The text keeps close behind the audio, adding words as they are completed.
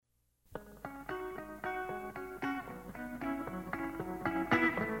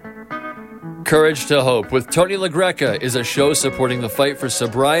Courage to Hope with Tony LaGreca is a show supporting the fight for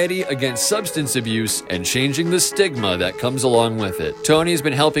sobriety against substance abuse and changing the stigma that comes along with it. Tony's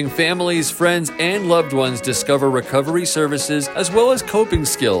been helping families, friends, and loved ones discover recovery services as well as coping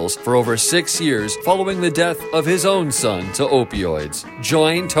skills for over 6 years following the death of his own son to opioids.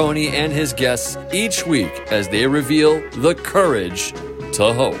 Join Tony and his guests each week as they reveal the courage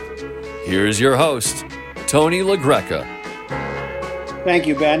to hope. Here's your host, Tony LaGreca. Thank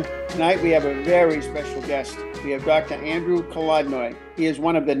you, Ben. Tonight we have a very special guest. We have Dr. Andrew Kolodny. He is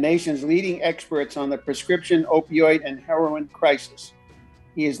one of the nation's leading experts on the prescription opioid and heroin crisis.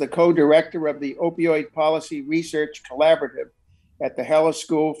 He is the co-director of the Opioid Policy Research Collaborative at the Heller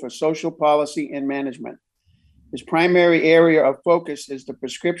School for Social Policy and Management. His primary area of focus is the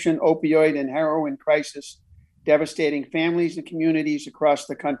prescription opioid and heroin crisis, devastating families and communities across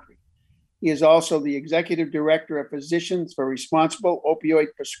the country. He is also the executive director of Physicians for Responsible Opioid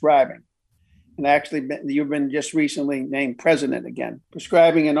Prescribing. And actually, you've been just recently named president again.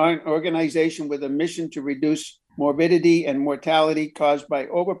 Prescribing, an organization with a mission to reduce morbidity and mortality caused by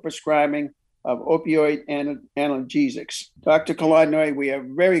overprescribing of opioid analgesics. Dr. Kolodny, we are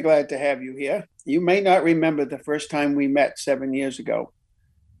very glad to have you here. You may not remember the first time we met 7 years ago,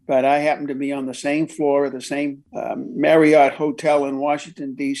 but I happened to be on the same floor of the same Marriott Hotel in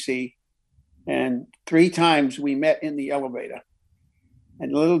Washington, D.C., and 3 times we met in the elevator.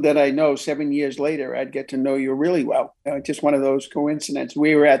 And little did I know, 7 years later, I'd get to know you really well. Just one of those coincidences.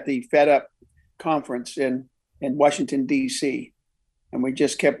 We were at the Fed Up conference in Washington, D.C., and we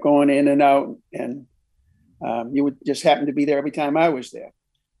just kept going in and out. And you would just happen to be there every time I was there.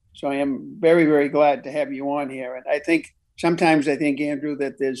 So I am very, very glad to have you on here. And I think sometimes, Andrew,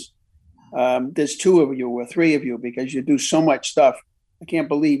 that there's 2 of you or 3 of you because you do so much stuff. I can't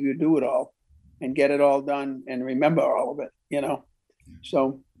believe you do it all and get it all done and remember all of it, you know.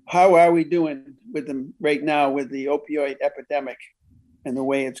 So how are we doing with them right now with the opioid epidemic and the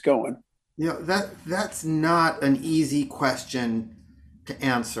way it's going? You know, that's not an easy question to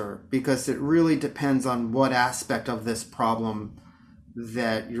answer because it really depends on what aspect of this problem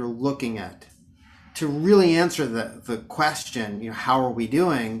that you're looking at. To really answer the question, you know, how are we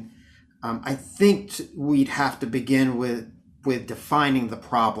doing? I think we'd have to begin with defining the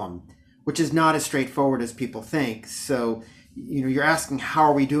problem, which is not as straightforward as people think. So, you know, you're asking how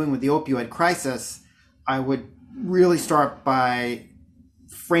are we doing with the opioid crisis? I would really start by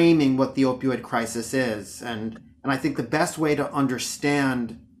framing what the opioid crisis is. And I think the best way to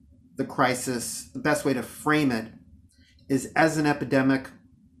understand the crisis, the best way to frame it is as an epidemic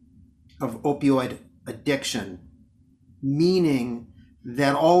of opioid addiction, meaning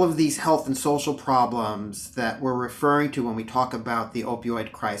that all of these health and social problems that we're referring to when we talk about the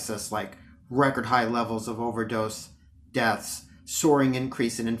opioid crisis, like record high levels of overdose deaths, soaring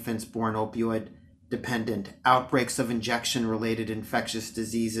increase in infants born opioid dependent, outbreaks of injection-related infectious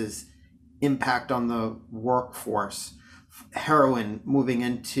diseases, impact on the workforce, heroin moving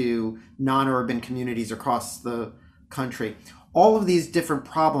into non-urban communities across the country. All of these different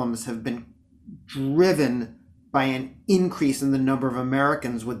problems have been driven by an increase in the number of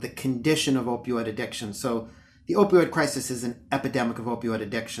Americans with the condition of opioid addiction. So the opioid crisis is an epidemic of opioid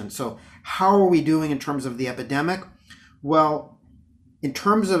addiction. So how are we doing in terms of the epidemic? Well, in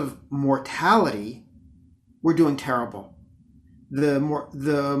terms of mortality, we're doing terrible. The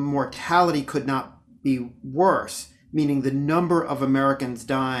mortality could not be worse, meaning the number of Americans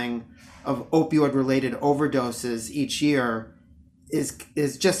dying of opioid-related overdoses each year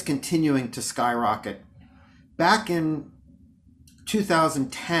is just continuing to skyrocket. Back in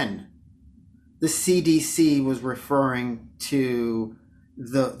 2010, the CDC was referring to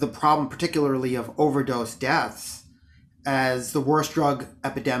the problem, particularly of overdose deaths, as the worst drug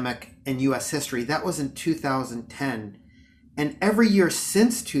epidemic in U.S. history. That was in 2010. And every year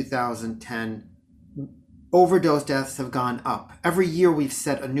since 2010, overdose deaths have gone up. Every year we've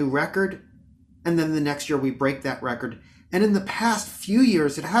set a new record, and then the next year we break that record. And in the past few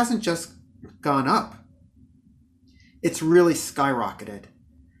years, it hasn't just gone up. It's really skyrocketed.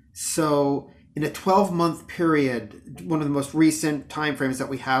 So in a 12-month period, one of the most recent timeframes that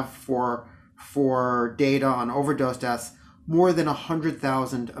we have for data on overdose deaths, more than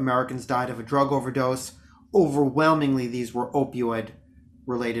 100,000 Americans died of a drug overdose. Overwhelmingly, these were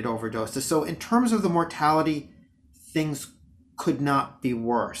opioid-related overdoses. So in terms of the mortality, things could not be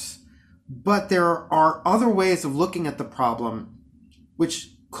worse. But there are other ways of looking at the problem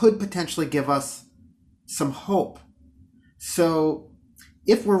which could potentially give us some hope. So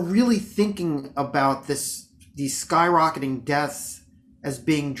if we're really thinking about these skyrocketing deaths as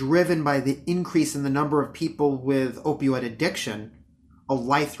being driven by the increase in the number of people with opioid addiction, a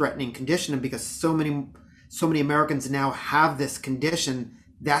life-threatening condition, and because so many Americans now have this condition,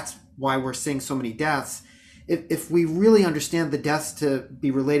 that's why we're seeing so many deaths. If we really understand the deaths to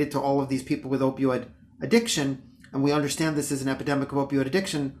be related to all of these people with opioid addiction, and we understand this is an epidemic of opioid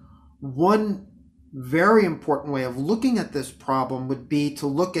addiction, one very important way of looking at this problem would be to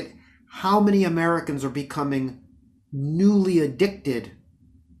look at how many Americans are becoming newly addicted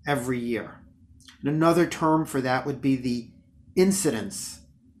every year. And another term for that would be the incidence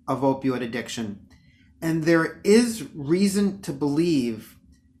of opioid addiction. And there is reason to believe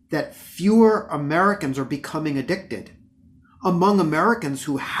that fewer Americans are becoming addicted. Among Americans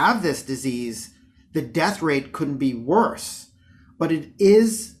who have this disease, the death rate couldn't be worse, but it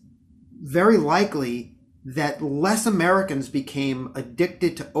is very likely that less Americans became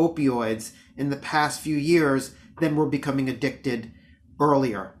addicted to opioids in the past few years than were becoming addicted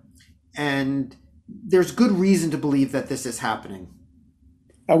earlier. And there's good reason to believe that this is happening.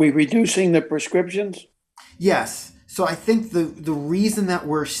 Are we reducing the prescriptions? Yes. So I think the reason that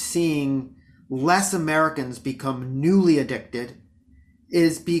we're seeing less Americans become newly addicted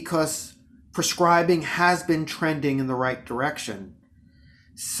is because prescribing has been trending in the right direction.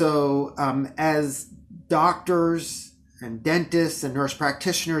 So as doctors and dentists and nurse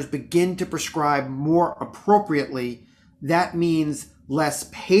practitioners begin to prescribe more appropriately, that means less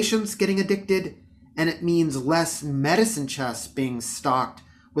patients getting addicted, and it means less medicine chests being stocked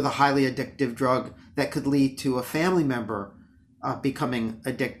with a highly addictive drug that could lead to a family member becoming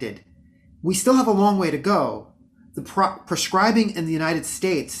addicted. We still have a long way to go. The prescribing in the United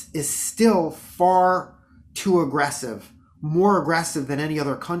States is still far too aggressive, more aggressive than any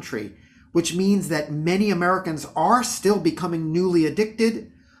other country, which means that many Americans are still becoming newly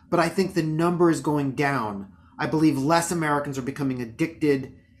addicted, but I think the number is going down. I believe less Americans are becoming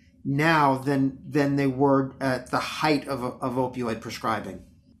addicted now than they were at the height of opioid prescribing.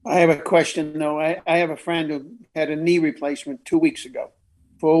 I have a question, though. I have a friend who had a knee replacement 2 weeks ago,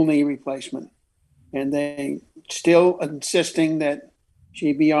 full knee replacement, and they still insisting that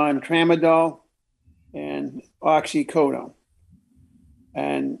she be on tramadol and oxycodone,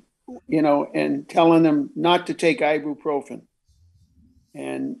 and and telling them not to take ibuprofen,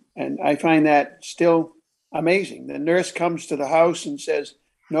 and I find that still amazing. The nurse comes to the house and says,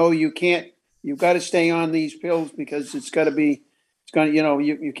 "No, you can't. You've got to stay on these pills because it's got to be."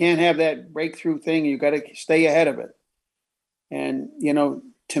 You can't have that breakthrough thing. You got to stay ahead of it. And,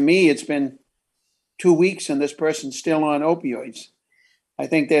 to me, it's been 2 weeks and this person's still on opioids. I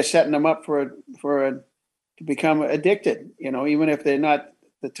think they're setting them up to become addicted, even if they're not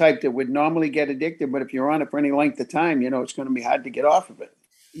the type that would normally get addicted. But if you're on it for any length of time, it's going to be hard to get off of it.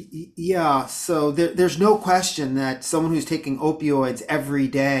 Yeah. So there's no question that someone who's taking opioids every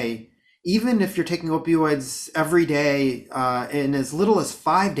day, even if you're taking opioids every day in as little as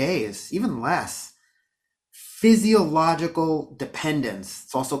 5 days, even less, physiological dependence,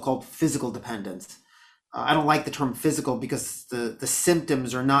 it's also called physical dependence. I don't like the term physical because the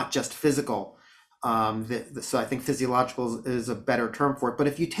symptoms are not just physical. So I think physiological is a better term for it. But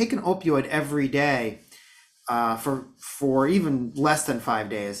if you take an opioid every day for even less than 5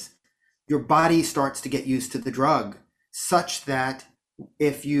 days, your body starts to get used to the drug such that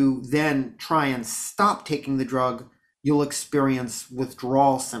if you then try and stop taking the drug, you'll experience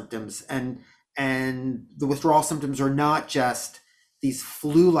withdrawal symptoms. And the withdrawal symptoms are not just these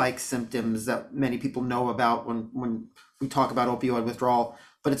flu-like symptoms that many people know about when we talk about opioid withdrawal,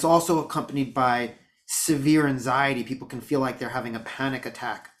 but it's also accompanied by severe anxiety. People can feel like they're having a panic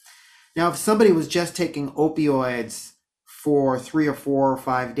attack. Now, if somebody was just taking opioids for 3 or 4 or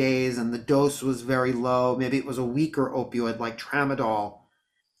 5 days and the dose was very low, maybe it was a weaker opioid like tramadol,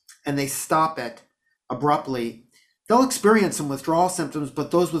 and they stop it abruptly, they'll experience some withdrawal symptoms, but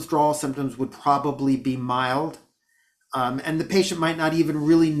those withdrawal symptoms would probably be mild. And the patient might not even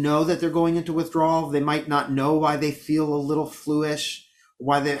really know that they're going into withdrawal. They might not know why they feel a little fluish,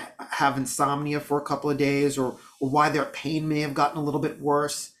 why they have insomnia for a couple of days, or why their pain may have gotten a little bit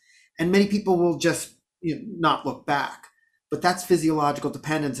worse. And many people will just not look back. But that's physiological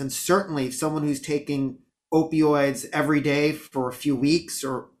dependence. And certainly someone who's taking opioids every day for a few weeks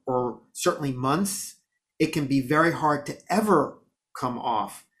or certainly months, it can be very hard to ever come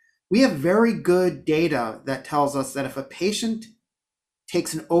off. We have very good data that tells us that if a patient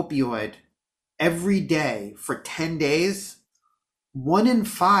takes an opioid every day for 10 days, 1 in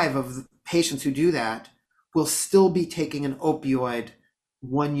 5 of the patients who do that will still be taking an opioid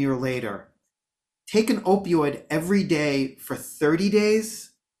 1 year later. Take an opioid every day for 30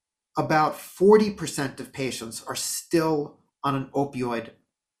 days, about 40% of patients are still on an opioid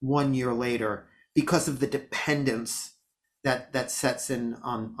 1 year later because of the dependence that sets in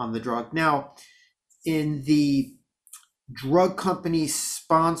on the drug. Now, in the drug company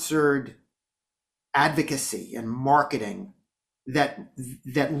sponsored advocacy and marketing that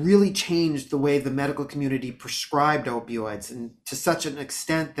really changed the way the medical community prescribed opioids, and to such an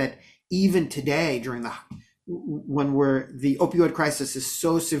extent that even today, during the opioid crisis is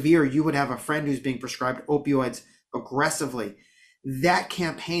so severe, you would have a friend who's being prescribed opioids aggressively. That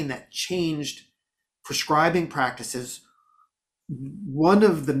campaign that changed prescribing practices, one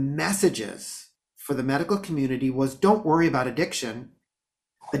of the messages for the medical community was, don't worry about addiction.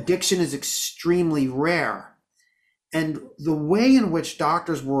 Addiction is extremely rare. And the way in which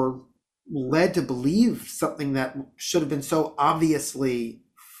doctors were led to believe something that should have been so obviously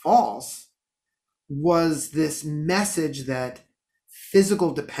false was this message that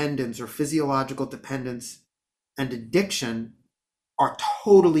physical dependence or physiological dependence and addiction are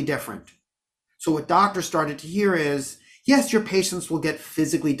totally different. So what doctors started to hear is, yes, your patients will get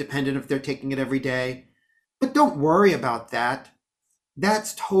physically dependent if they're taking it every day, but don't worry about that.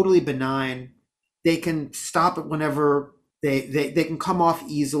 That's totally benign. They can stop it whenever they can come off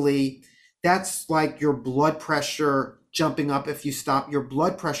easily. That's like your blood pressure jumping up if you stop your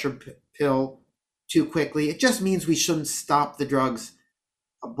blood pressure pill too quickly. It just means we shouldn't stop the drugs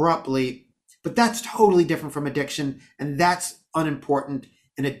abruptly, but that's totally different from addiction, and that's unimportant,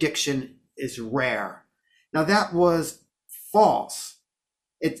 and addiction is rare. Now that was false.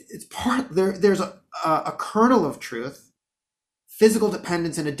 It's part there's a kernel of truth. Physical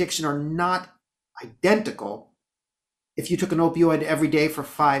dependence and addiction are not identical. If you took an opioid every day for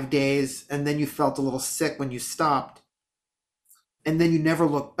 5 days and then you felt a little sick when you stopped and then you never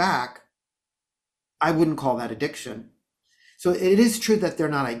look back, I wouldn't call that addiction. So it is true that they're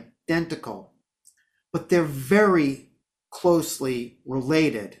not identical, but they're very closely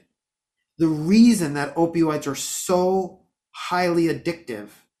related. The reason that opioids are so highly addictive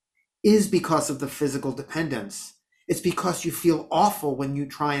is because of the physical dependence. It's because you feel awful when you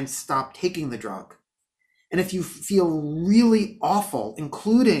try and stop taking the drug. And if you feel really awful,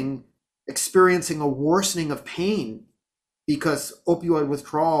 including experiencing a worsening of pain, because opioid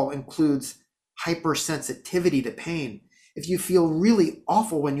withdrawal includes hypersensitivity to pain, if you feel really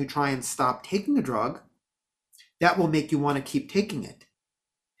awful when you try and stop taking a drug, that will make you want to keep taking it.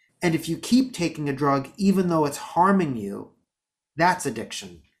 And if you keep taking a drug, even though it's harming you, that's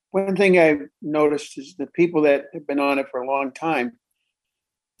addiction. One thing I've noticed is the people that have been on it for a long time,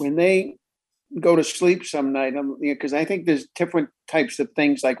 when they go to sleep some night, because I think there's different types of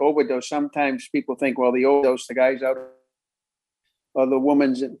things like overdose. Sometimes people think, well, the overdose, the guy's out, or the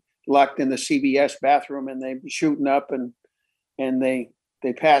woman's locked in the CBS bathroom and they're shooting up and they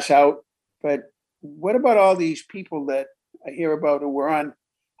pass out. But what about all these people that I hear about who were on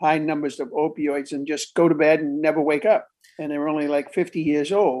high numbers of opioids and just go to bed and never wake up? And they're only like 50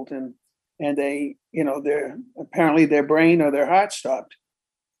 years old, and they, they're apparently their brain or their heart stopped.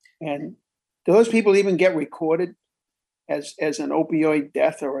 And do those people even get recorded as an opioid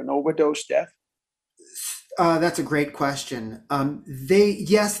death or an overdose death? That's a great question. They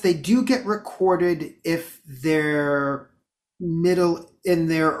do get recorded if they're in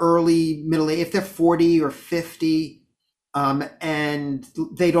their early middle age, if they're 40 or 50, and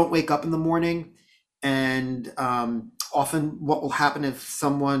they don't wake up in the morning. And often what will happen if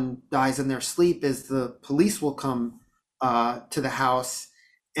someone dies in their sleep is the police will come to the house,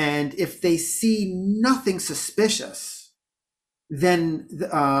 and if they see nothing suspicious, then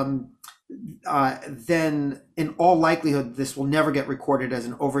in all likelihood this will never get recorded as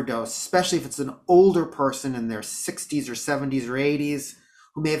an overdose, especially if it's an older person in their 60s or 70s or 80s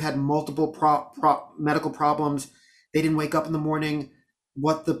who may have had multiple medical problems. They didn't wake up in the morning.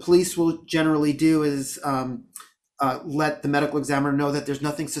 What the police will generally do is let the medical examiner know that there's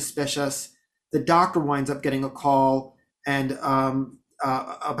nothing suspicious. The doctor winds up getting a call and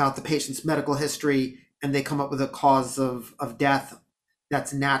about the patient's medical history, and they come up with a cause of death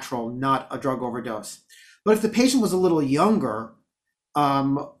that's natural, not a drug overdose. But if the patient was a little younger,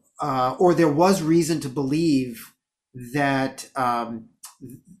 or there was reason to believe that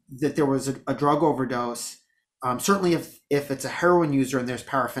that there was a drug overdose, certainly if it's a heroin user and there's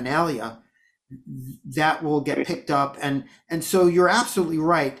paraphernalia, that will get picked up. And so you're absolutely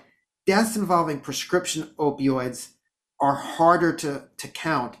right. Deaths involving prescription opioids are harder to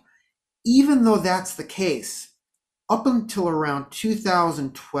count. Even though that's the case, up until around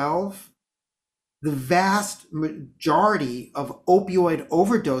 2012, the vast majority of opioid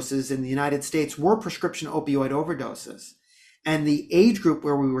overdoses in the United States were prescription opioid overdoses. And the age group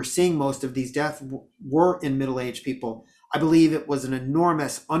where we were seeing most of these deaths were in middle-aged people. I believe it was an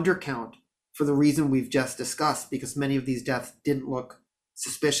enormous undercount for the reason we've just discussed, because many of these deaths didn't look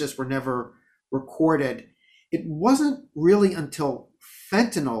suspicious, were never recorded. It wasn't really until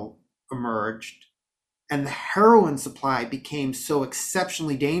fentanyl emerged and the heroin supply became so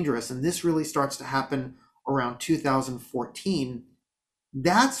exceptionally dangerous, and this really starts to happen around 2014,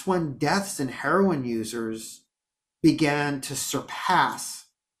 that's when deaths in heroin users began to surpass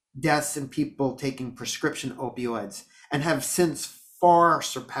deaths in people taking prescription opioids, and have since far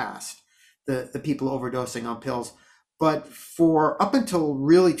surpassed the people overdosing on pills. But for up until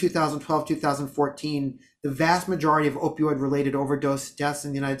really 2012, 2014, the vast majority of opioid-related overdose deaths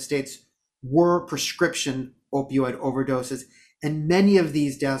in the United States were prescription opioid overdoses, and many of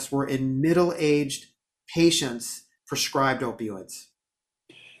these deaths were in middle-aged patients prescribed opioids.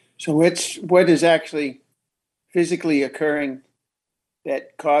 So what is actually physically occurring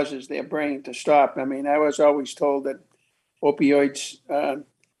that causes their brain to stop? I mean, I was always told that opioids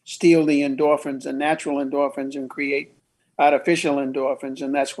steal the endorphins and natural endorphins and create artificial endorphins,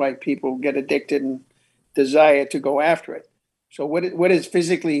 and that's why people get addicted and desire to go after it. So what is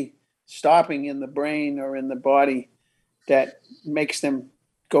physically stopping in the brain or in the body that makes them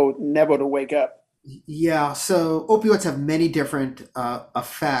go never to wake up? Yeah, so opioids have many different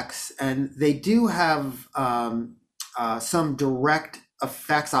effects, and they do have some direct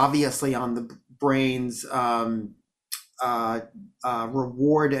effects, obviously, on the brain's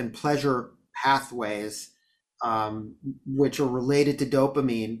reward and pleasure pathways, which are related to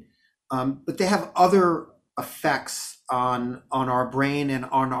dopamine. But they have other effects on our brain and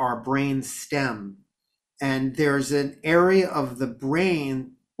on our brain stem. And there's an area of the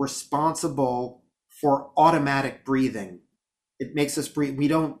brain responsible for automatic breathing. It makes us breathe.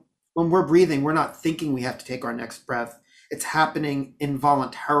 When we're breathing, we're not thinking we have to take our next breath. It's happening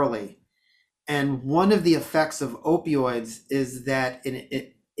involuntarily. And one of the effects of opioids is that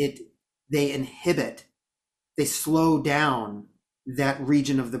they slow down that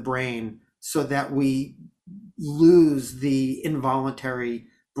region of the brain so that we lose the involuntary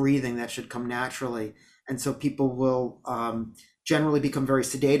breathing that should come naturally. And so people will generally become very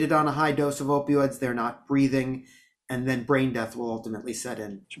sedated on a high dose of opioids. They're not breathing, and then brain death will ultimately set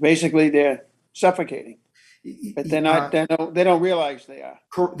in. So basically, they're suffocating, but they're not. They don't realize they are.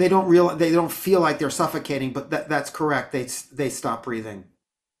 They don't feel like they're suffocating, but that's correct. They stop breathing.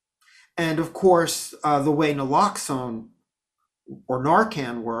 And of course, the way naloxone or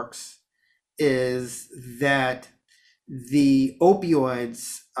Narcan works is that the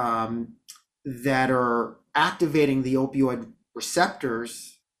opioids that are activating the opioid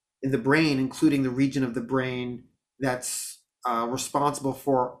receptors in the brain, including the region of the brain that's responsible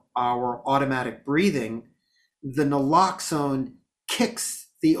for our automatic breathing, the naloxone kicks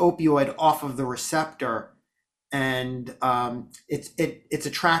the opioid off of the receptor, and it's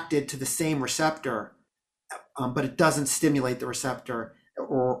attracted to the same receptor, but it doesn't stimulate the receptor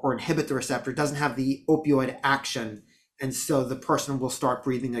or inhibit the receptor. It doesn't have the opioid action, and so the person will start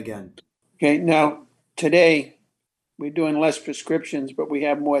breathing again. Okay, now today we're doing less prescriptions, but we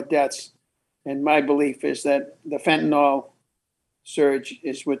have more deaths. And my belief is that the fentanyl surge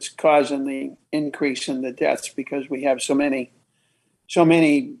is what's causing the increase in the deaths, because we have so many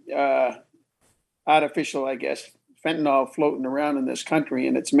artificial, I guess, fentanyl floating around in this country,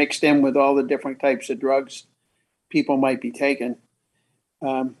 and it's mixed in with all the different types of drugs people might be taking.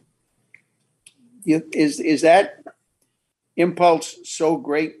 Is that impulse so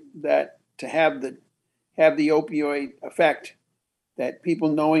great that to have the opioid effect, that people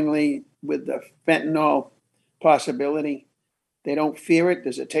knowingly, with the fentanyl possibility, they don't fear it?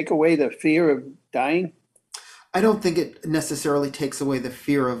 Does it take away the fear of dying? I don't think it necessarily takes away the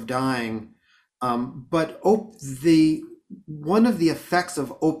fear of dying, but one of the effects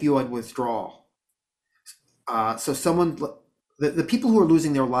of opioid withdrawal. So the people who are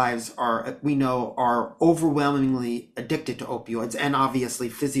losing their lives are overwhelmingly addicted to opioids and obviously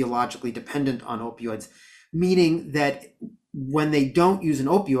physiologically dependent on opioids, meaning that when they don't use an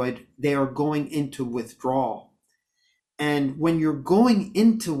opioid, they are going into withdrawal. And when you're going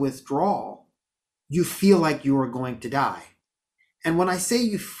into withdrawal, you feel like you are going to die. And when I say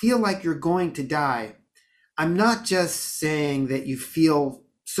you feel like you're going to die, I'm not just saying that you feel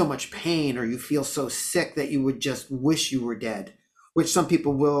so much pain or you feel so sick that you would just wish you were dead, which some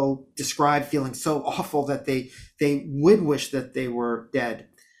people will describe feeling so awful that they would wish that they were dead.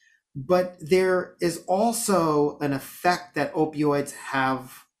 But there is also an effect that opioids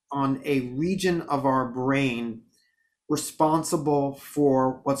have on a region of our brain responsible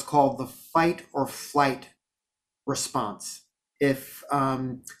for what's called the fight or flight response.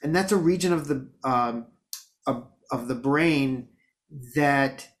 And that's a region of the brain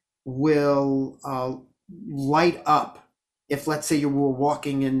that will light up. If, let's say, you were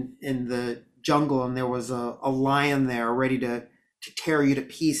walking in the jungle and there was a lion there ready to tear you to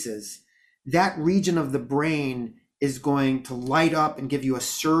pieces, that region of the brain is going to light up and give you a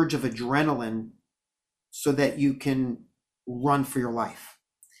surge of adrenaline so that you can run for your life.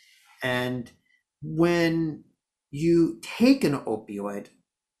 And when you take an opioid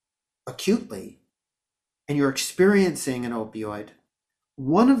acutely and you're experiencing an opioid,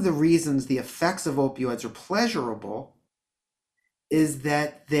 one of the reasons the effects of opioids are pleasurable is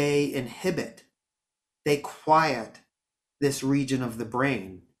that they inhibit, they quiet this region of the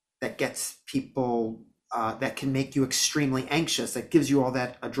brain that gets people, that can make you extremely anxious, that gives you all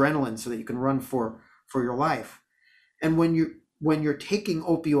that adrenaline so that you can run for your life. And when you're taking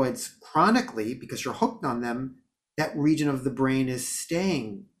opioids chronically because you're hooked on them, that region of the brain is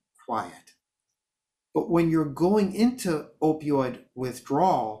staying quiet. But when you're going into opioid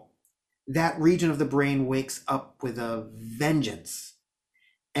withdrawal, that region of the brain wakes up with a vengeance.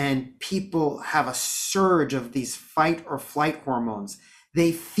 And people have a surge of these fight or flight hormones.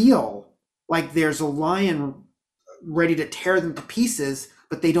 They feel like there's a lion ready to tear them to pieces,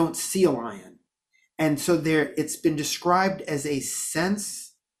 but they don't see a lion. And so it's been described as a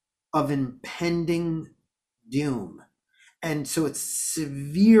sense of impending doom. And so it's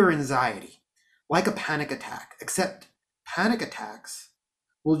severe anxiety, like a panic attack, except panic attacks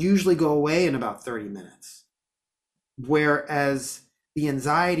will usually go away in about 30 minutes. Whereas the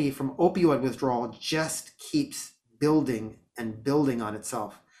anxiety from opioid withdrawal just keeps building and building on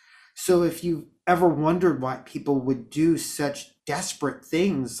itself. So if you ever wondered why people would do such desperate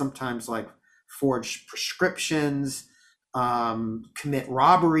things, sometimes like forge prescriptions, commit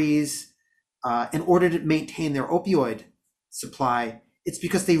robberies, in order to maintain their opioid supply, it's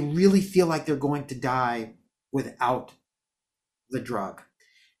because they really feel like they're going to die without the drug.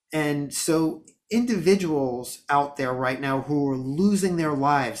 And so individuals out there right now who are losing their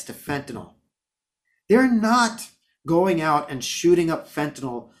lives to fentanyl, they're not going out and shooting up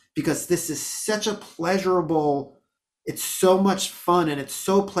fentanyl because this is such a pleasurable, it's so much fun and it's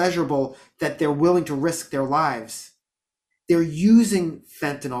so pleasurable that they're willing to risk their lives. They're using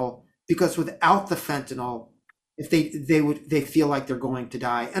fentanyl because without the fentanyl, if they feel like they're going to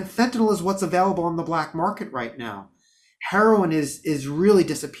die. And fentanyl is what's available on the black market right now. Heroin is really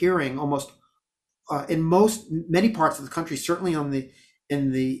disappearing almost in many parts of the country, certainly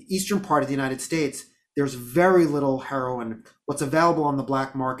in the eastern part of the United States. There's very little heroin. What's available on the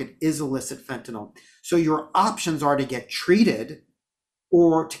black market is illicit fentanyl. So your options are to get treated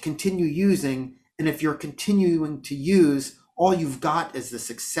or to continue using. And if you're continuing to use, all you've got is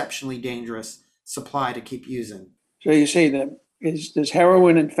this exceptionally dangerous supply to keep using. So you say that does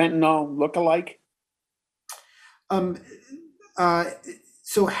heroin and fentanyl look alike?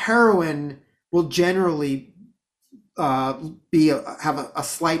 So heroin will generally have a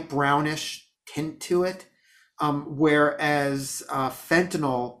slight brownish tint to it, whereas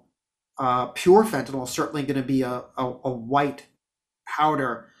fentanyl, pure fentanyl, is certainly going to be a white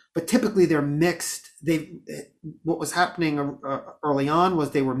powder. But typically they're mixed. What was happening early on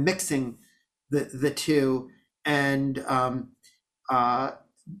was they were mixing the two, and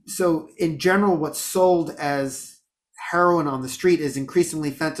so in general, what's sold as heroin on the street is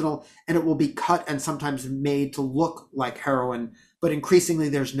increasingly fentanyl, and it will be cut and sometimes made to look like heroin, but increasingly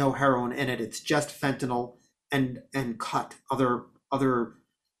there's no heroin in it. It's just fentanyl and cut other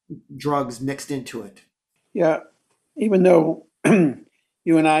drugs mixed into it. Yeah, even though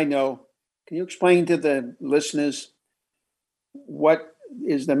you and I know, can you explain to the listeners what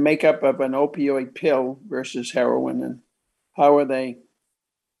is the makeup of an opioid pill versus heroin, and how are they?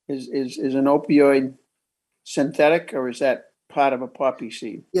 Is an opioid synthetic, or is that part of a poppy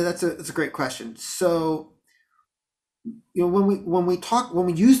seed? Yeah, that's a great question. So, when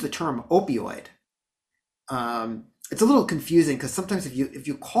we use the term opioid, it's a little confusing because sometimes if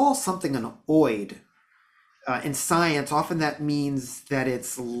you call something an oid in science, often that means that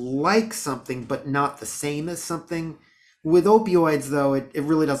it's like something but not the same as something. With opioids, though, it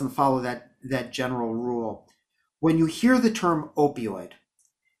really doesn't follow that general rule. When you hear the term opioid,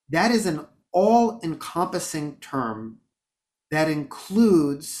 that is an all-encompassing term that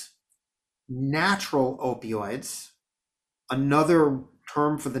includes natural opioids. Another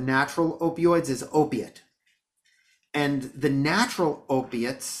term for the natural opioids is opiate. And the natural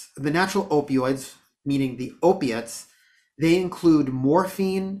opioids, meaning the opiates, they include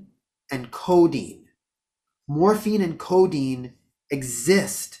morphine and codeine. Morphine and codeine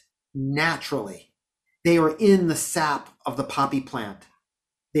exist naturally. They are in the sap of the poppy plant.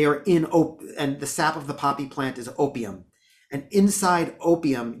 They are and the sap of the poppy plant is opium. And inside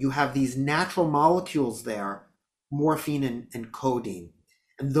opium, you have these natural molecules there, morphine and codeine.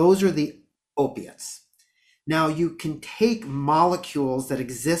 And those are the opiates. Now, you can take molecules that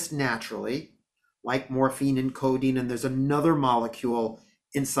exist naturally, like morphine and codeine, and there's another molecule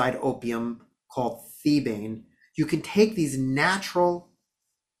inside opium called thebaine. You can take these natural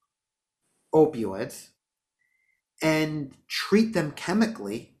opioids and treat them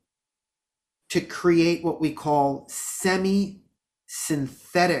chemically to create what we call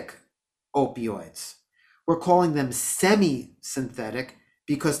semi-synthetic opioids. We're calling them semi-synthetic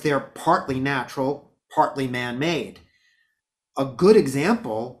because they're partly natural, partly man-made. A good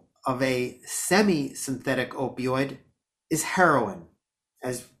example of a semi-synthetic opioid is heroin.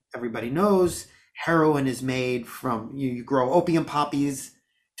 As everybody knows, heroin is made from, you grow opium poppies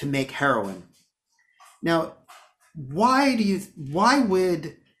to make heroin. Now, why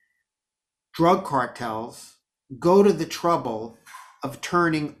would drug cartels go to the trouble of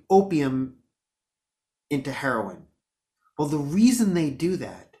turning opium into heroin? Well, the reason they do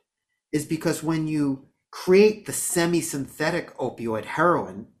that is because when you create the semi-synthetic opioid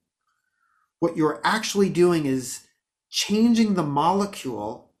heroin, what you're actually doing is changing the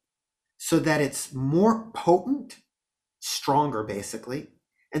molecule so that it's more potent, stronger basically,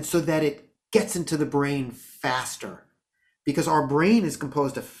 and so that it gets into the brain faster. Because our brain is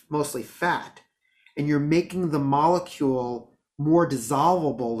composed of mostly fat, and you're making the molecule more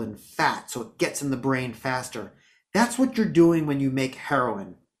dissolvable in fat so it gets in the brain faster. That's what you're doing when you make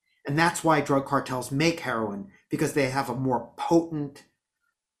heroin. And that's why drug cartels make heroin, because they have a more potent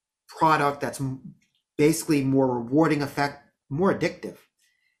product that's basically more rewarding effect, more addictive.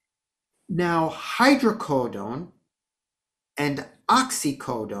 Now, hydrocodone and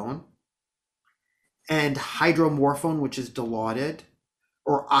oxycodone and hydromorphone, which is Dilaudid,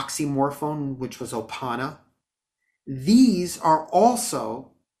 or oxymorphone, which was Opana, these are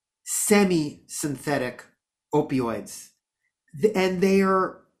also semi-synthetic opioids. And they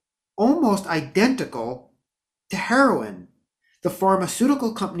are almost identical to heroin. The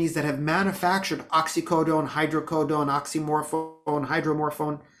pharmaceutical companies that have manufactured oxycodone, hydrocodone, oxymorphone,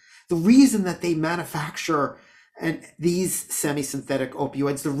 hydromorphone, the reason that they manufacture and these semi-synthetic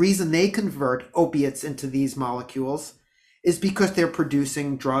opioids, the reason they convert opiates into these molecules is because they're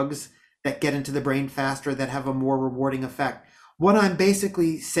producing drugs that get into the brain faster, that have a more rewarding effect. What I'm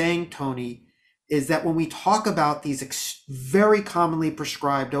basically saying, Tony, is that when we talk about these very commonly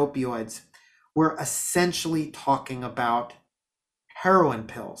prescribed opioids, we're essentially talking about heroin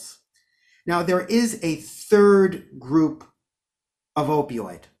pills. Now, there is a third group of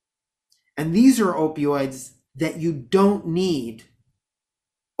opioid, and these are opioids that you don't need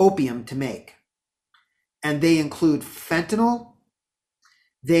opium to make. And they include fentanyl,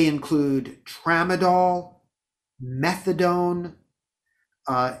 they include tramadol, methadone.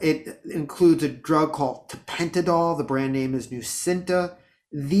 It includes a drug called tapentadol. The brand name is Nucynta.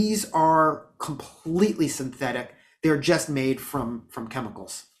 These are completely synthetic. They're just made from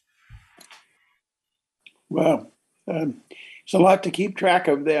chemicals. Wow. It's a lot to keep track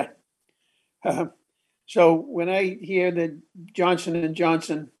of there. So when I hear that Johnson &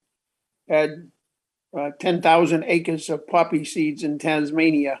 Johnson had 10,000 acres of poppy seeds in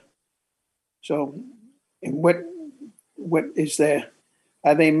Tasmania, so and what is there?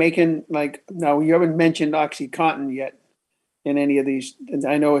 Are they making, like, now you haven't mentioned OxyContin yet in any of these. And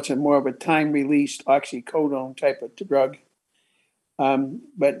I know it's a more of a time-released oxycodone type of drug.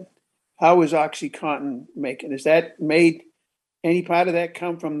 But how is OxyContin making? Is that made, any part of that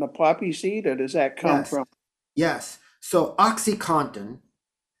come from the poppy seed, or does that come from? Yes. So OxyContin,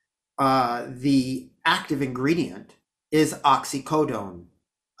 the active ingredient is oxycodone,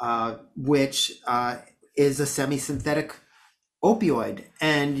 which is a semi-synthetic opioid.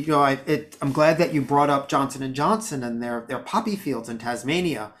 And you know, I'm glad that you brought up Johnson & Johnson and their poppy fields in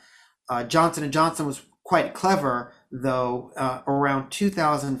Tasmania. Johnson & Johnson was quite clever, though, around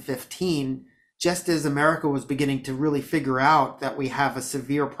 2015, just as America was beginning to really figure out that we have a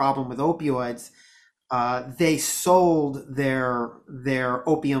severe problem with opioids, they sold their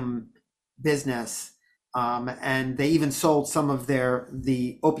opium business, and they even sold some of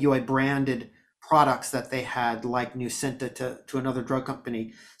the opioid branded products that they had, like Nucynta, to another drug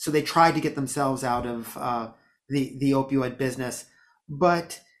company. So they tried to get themselves out of the opioid business.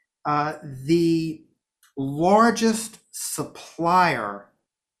 But the largest supplier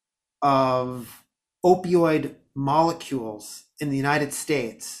of opioid molecules in the United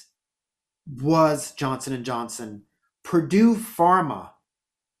States was Johnson & Johnson. Purdue Pharma,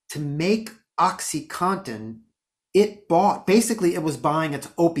 to make OxyContin, it was buying its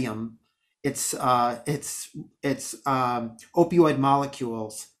opium opioid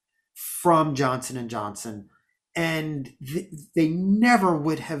molecules from Johnson and Johnson, and they never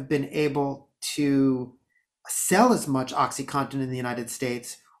would have been able to sell as much OxyContin in the United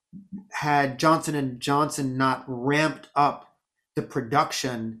States had Johnson and Johnson not ramped up the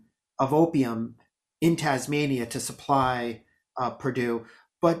production of opium in Tasmania to supply Purdue.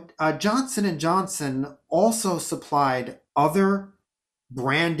 But Johnson and Johnson also supplied other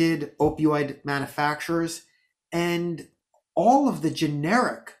branded opioid manufacturers, and all of the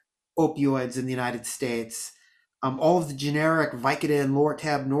generic opioids in the United States, all of the generic Vicodin,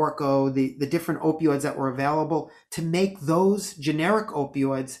 Lortab, Norco, the different opioids that were available to make those generic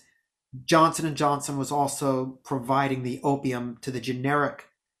opioids, Johnson & Johnson was also providing the opium to the generic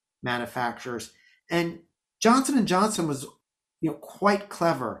manufacturers. And Johnson & Johnson was, quite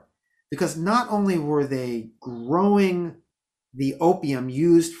clever, because not only were they growing the opium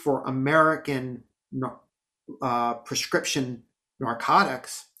used for American prescription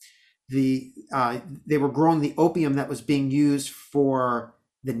narcotics, they were growing the opium that was being used for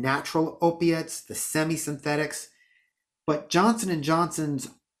the natural opiates, the semi-synthetics. But Johnson & Johnson's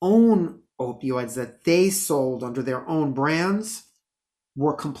own opioids that they sold under their own brands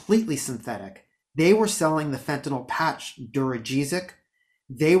were completely synthetic. They were selling the fentanyl patch Duragesic.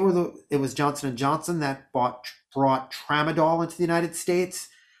 It was Johnson & Johnson that brought tramadol into the United States,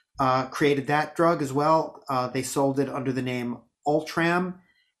 created that drug as well. They sold it under the name Ultram,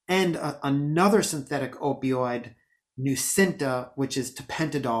 and another synthetic opioid, Nucynta, which is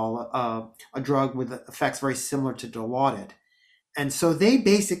tapentadol, a drug with effects very similar to Dilaudid. And so they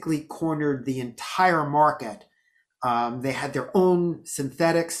basically cornered the entire market. They had their own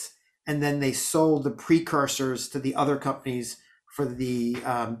synthetics, and then they sold the precursors to the other companies for the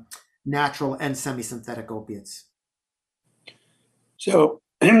natural and semi-synthetic opiates. So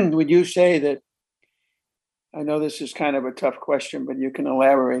would you say that, I know this is kind of a tough question, but you can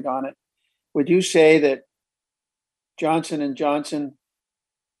elaborate on it. Would you say that Johnson & Johnson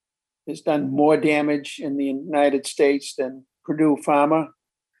has done more damage in the United States than Purdue Pharma?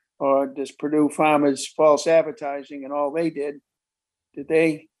 Or does Purdue Pharma's false advertising and all they did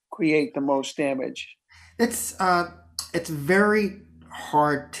they create the most damage? It's very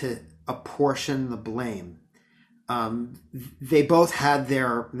hard to apportion the blame. They both had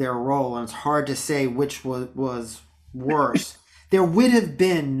their role, and it's hard to say which was worse. There would have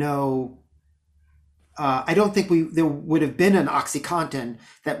been no. I don't think there would have been an OxyContin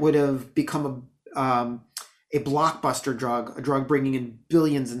that would have become a blockbuster drug, a drug bringing in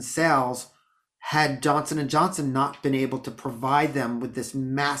billions in sales, had Johnson & Johnson not been able to provide them with this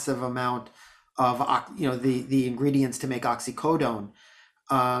massive amount of, the ingredients to make oxycodone.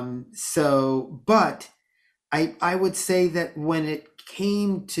 But I would say that when it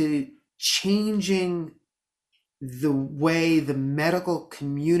came to changing the way the medical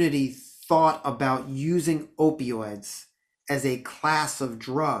community thought about using opioids as a class of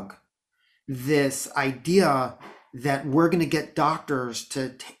drug, this idea that we're going to get doctors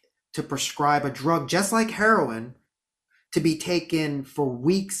to prescribe a drug just like heroin to be taken for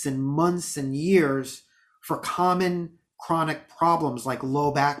weeks and months and years for common chronic problems like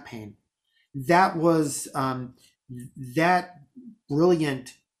low back pain. That was that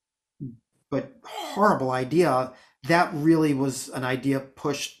brilliant but horrible idea. That really was an idea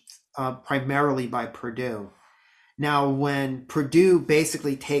pushed primarily by Purdue. Now, when Purdue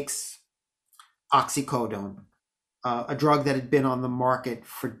basically takes oxycodone, a drug that had been on the market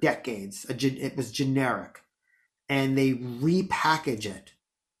for decades, it was generic, and they repackage it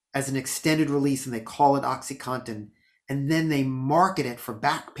as an extended release and they call it OxyContin, and then they market it for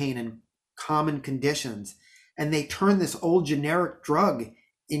back pain and common conditions, and they turn this old generic drug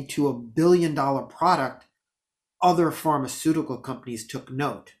into $1 billion product. Other pharmaceutical companies took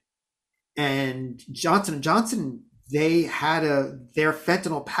note, and Johnson & Johnson, they had their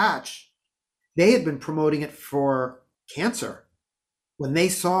fentanyl patch. They had been promoting it for cancer. When they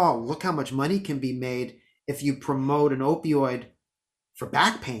saw, look how much money can be made if you promote an opioid for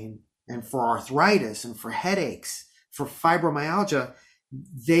back pain and for arthritis and for headaches, for fibromyalgia,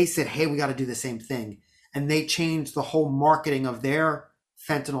 they said, hey, we got to do the same thing. And they changed the whole marketing of their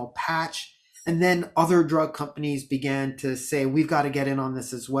fentanyl patch. And then other drug companies began to say, we've got to get in on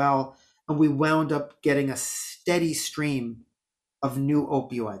this as well. And we wound up getting a steady stream of new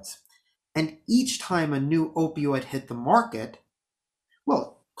opioids. And each time a new opioid hit the market,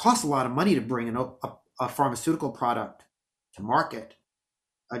 well, it costs a lot of money to bring a pharmaceutical product to market.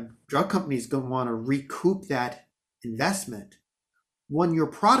 A drug company is going to want to recoup that investment. When your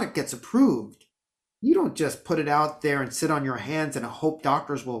product gets approved, You don't just put it out there and sit on your hands and hope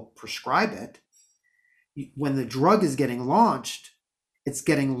doctors will prescribe it. When the drug is getting launched, it's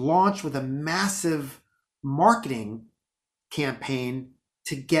getting launched with a massive marketing campaign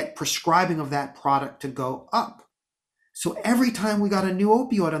to get prescribing of that product to go up. So every time we got a new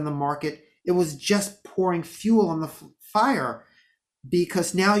opioid on the market, it was just pouring fuel on the fire,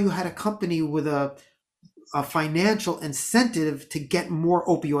 because now you had a company with a financial incentive to get more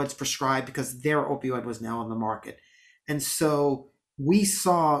opioids prescribed because their opioid was now on the market. And so we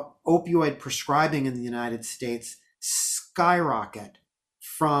saw opioid prescribing in the United States skyrocket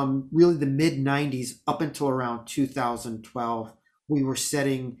from really the mid 90s up until around 2012. We were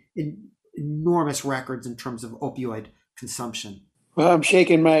setting enormous records in terms of opioid consumption. Well, I'm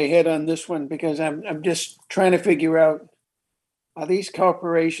shaking my head on this one because I'm just trying to figure out, are these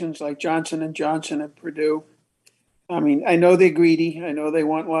corporations like Johnson and Johnson and Purdue? I mean, I know they're greedy. I know they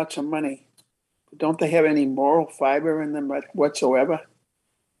want lots of money, but don't they have any moral fiber in them whatsoever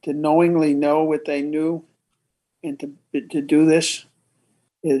to knowingly know what they knew and to do this?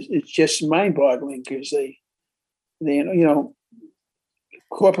 It's just mind-boggling, because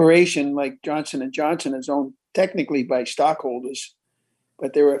corporation like Johnson and Johnson is owned technically by stockholders,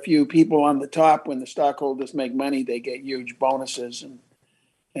 but there are a few people on the top. When the stockholders make money, they get huge bonuses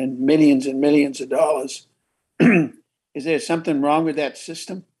and millions of dollars. Is there something wrong with that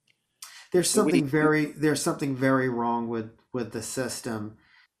system? There's something very wrong with the system.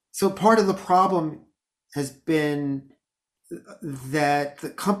 So part of the problem has been that the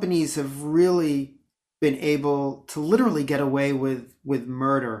companies have really been able to literally get away with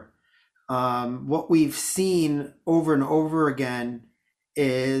murder. What we've seen over and over again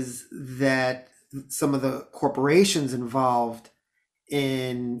is that some of the corporations involved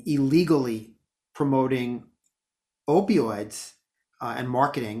in illegally promoting opioids and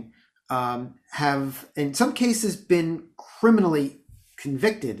marketing have in some cases been criminally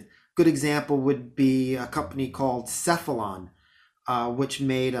convicted. Good example would be a company called Cephalon, which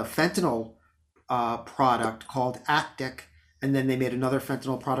made a fentanyl product called Actic, and then they made another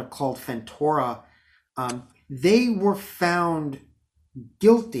fentanyl product called Fentora. They were found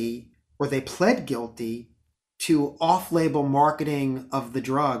guilty, or they pled guilty, to off-label marketing of the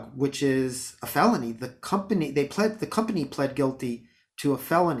drug, which is a felony. The company pled guilty to a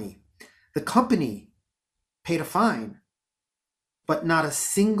felony. The company paid a fine, but not a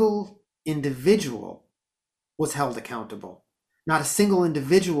single individual was held accountable. Not a single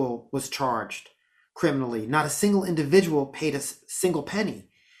individual was charged criminally. Not a single individual paid a single penny.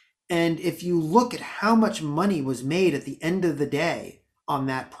 And if you look at how much money was made at the end of the day on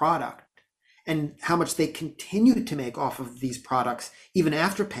that product, and how much they continued to make off of these products, even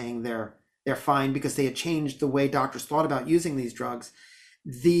after paying their fine, because they had changed the way doctors thought about using these drugs,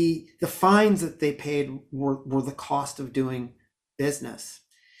 the fines that they paid were the cost of doing business.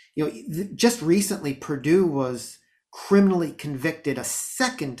 Just recently, Purdue was criminally convicted a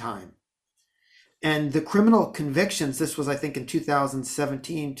second time. And the criminal convictions, this was, I think, in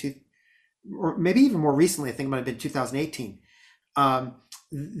 2017, or maybe even more recently, I think it might have been 2018.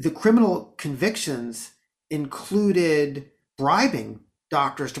 The criminal convictions included bribing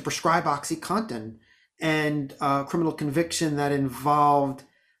doctors to prescribe OxyContin, and a criminal conviction that involved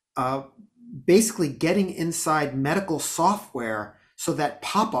basically getting inside medical software so that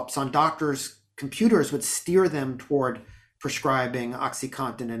pop-ups on doctors' computers would steer them toward prescribing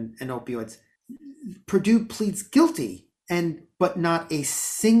OxyContin and opioids. Purdue pleads guilty, but not a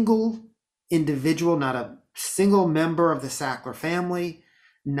single individual, not a single member of the Sackler family,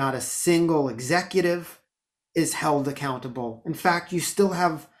 not a single executive is held accountable. In fact, you still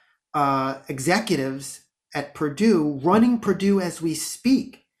have executives at Purdue running Purdue as we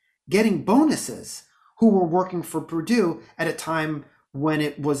speak, getting bonuses, who were working for Purdue at a time when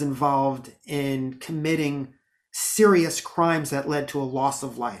it was involved in committing serious crimes that led to a loss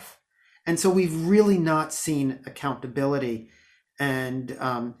of life. And so we've really not seen accountability. And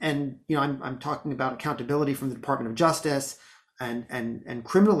I'm talking about accountability from the Department of Justice and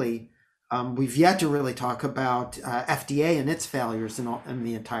criminally. We've yet to really talk about FDA and its failures in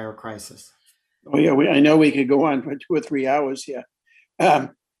the entire crisis. Oh yeah, I know we could go on for 2 or 3 hours here.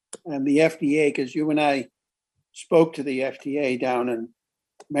 And the FDA, because you and I spoke to the FDA down in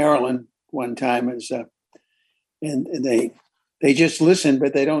Maryland one time, and they just listen,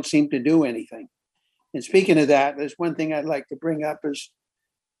 but they don't seem to do anything. And speaking of that, there's one thing I'd like to bring up is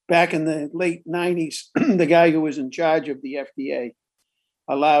back in the late 90s, the guy who was in charge of the FDA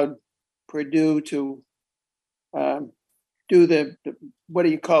allowed Purdue to do the what do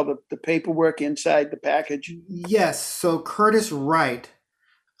you call the paperwork inside the package? Yes. So Curtis Wright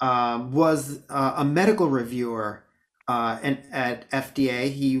was a medical reviewer at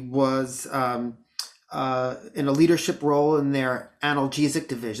FDA. He was in a leadership role in their analgesic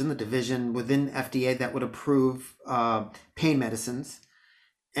division, the division within FDA that would approve pain medicines.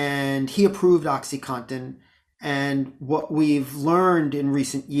 And he approved OxyContin. And what we've learned in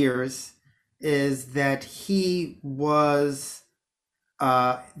recent years is that he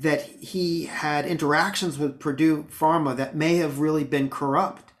had interactions with Purdue Pharma that may have really been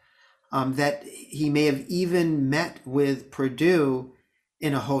corrupt. That he may have even met with Purdue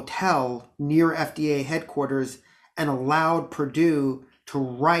in a hotel near FDA headquarters and allowed Purdue to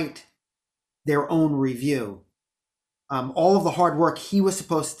write their own review. All of the hard work he was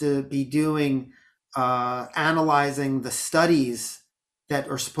supposed to be doing, analyzing the studies that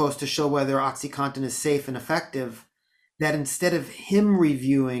are supposed to show whether OxyContin is safe and effective, that instead of him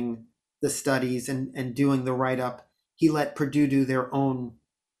reviewing the studies and doing the write-up, he let Purdue do their own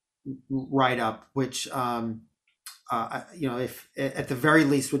write-up, which if at the very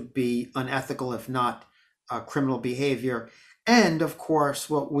least would be unethical, if not criminal behavior. And of course,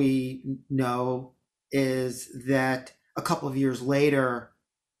 what we know is that a couple of years later,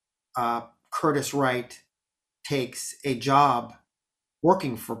 Curtis Wright takes a job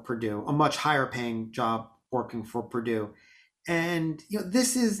working for Purdue, a much higher paying job working for Purdue. And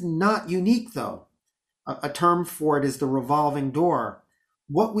this is not unique, though. A term for it is the revolving door.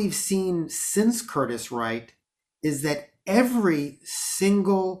 What we've seen since Curtis Wright is that every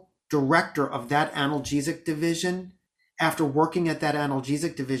single director of that analgesic division, after working at that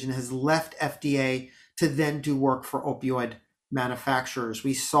analgesic division, has left FDA to then do work for opioid manufacturers.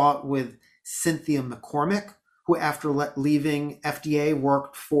 We saw it with Cynthia McCormick, who after leaving FDA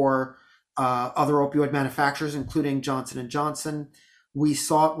worked for other opioid manufacturers, including Johnson & Johnson. We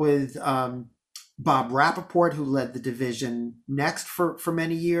saw it with Bob Rappaport, who led the division next for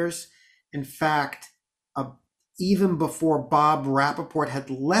many years. In fact, even before Bob Rappaport had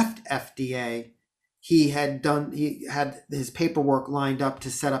left FDA, he had his paperwork lined up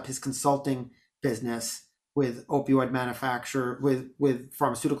to set up his consulting business with opioid manufacturer, with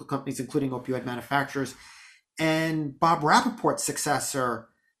pharmaceutical companies, including opioid manufacturers. And Bob Rappaport's successor,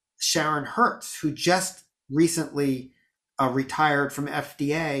 Sharon Hertz, who just recently retired from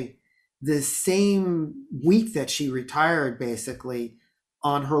FDA, the same week that she retired, basically,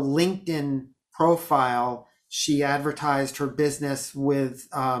 on her LinkedIn profile, she advertised her business with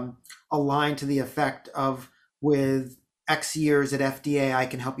a line to the effect of, with X years at FDA, I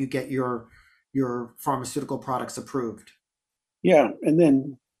can help you get your pharmaceutical products approved. Yeah, and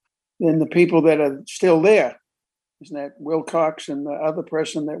then the people that are still there, isn't that Wilcox and the other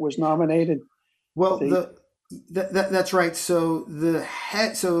person that was nominated? Well, that's right. So the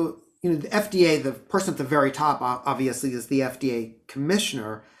FDA, the person at the very top, obviously, is the FDA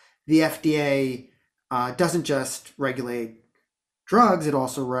commissioner. The FDA doesn't just regulate drugs; it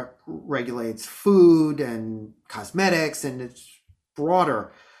also regulates food and cosmetics, and it's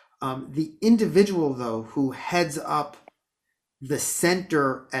broader. The individual, though, who heads up the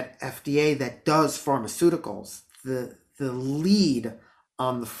center at FDA that does pharmaceuticals, the lead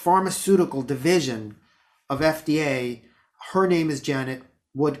on the pharmaceutical division of FDA, her name is Janet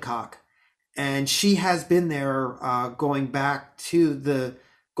Woodcock, and she has been there going back to the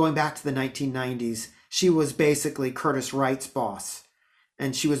 1990s. She was basically Curtis Wright's boss,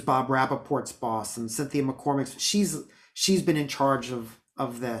 and she was Bob Rappaport's boss, and Cynthia McCormick's. She's been in charge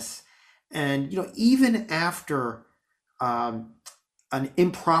of this, and even after an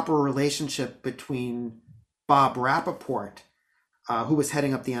improper relationship between Bob Rappaport, who was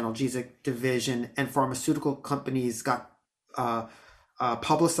heading up the analgesic division, and pharmaceutical companies got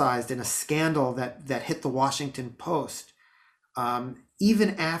publicized in a scandal that hit the Washington Post.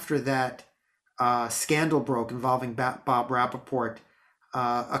 Even after that scandal broke involving Bob Rappaport,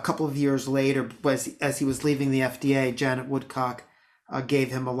 a couple of years later, as he was leaving the FDA, Janet Woodcock gave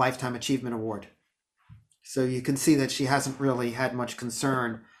him a Lifetime Achievement Award. So you can see that she hasn't really had much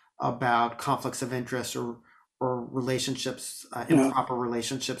concern about conflicts of interest or relationships, improper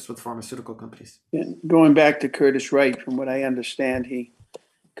relationships with pharmaceutical companies. And going back to Curtis Wright, from what I understand, he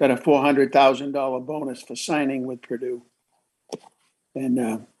got a $400,000 bonus for signing with Purdue.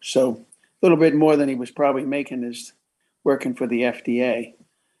 And so a little bit more than he was probably making is working for the FDA.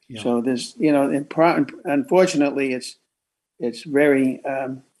 Yeah. So there's, unfortunately, it's very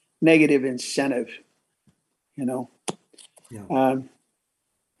negative incentive, Yeah.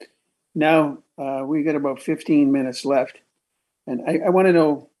 Now we got about 15 minutes left, and I want to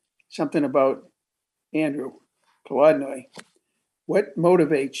know something about Andrew Kolodny. What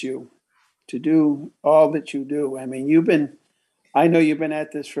motivates you to do all that you do? I mean, you've been I know you've been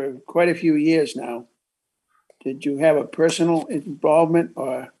at this for quite a few years now. Did you have a personal involvement,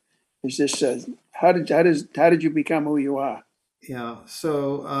 or is this how did you become who you are? Yeah.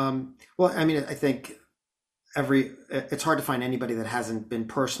 So, well, I mean, I think it's hard to find anybody that hasn't been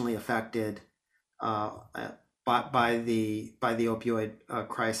personally affected uh, by the opioid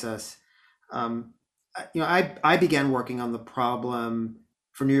crisis. I began working on the problem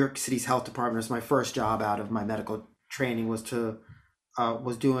for New York City's health department. As my first job out of my medical training was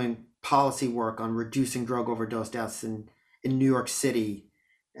doing policy work on reducing drug overdose deaths in New York City.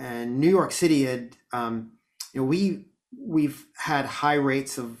 And New York City had, we've had high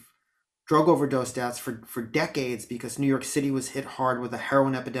rates of drug overdose deaths for decades because New York City was hit hard with a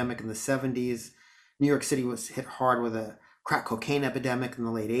heroin epidemic in the 70s. New York City was hit hard with a crack cocaine epidemic in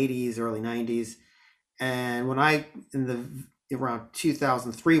the late 80s, early 90s. And around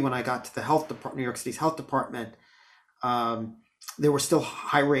 2003, when I got to the New York City's health department, there were still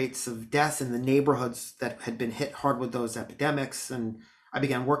high rates of deaths in the neighborhoods that had been hit hard with those epidemics. And I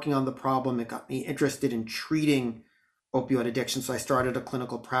began working on the problem. It got me interested in treating opioid addiction. So I started a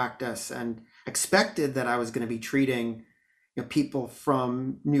clinical practice and expected that I was going to be treating people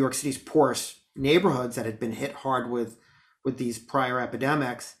from New York City's poorest neighborhoods that had been hit hard with these prior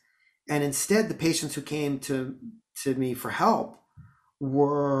epidemics. And instead, the patients who came to me for help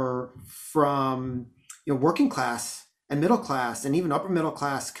were from working class and middle class and even upper middle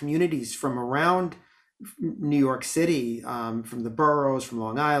class communities from around New York City, from the boroughs, from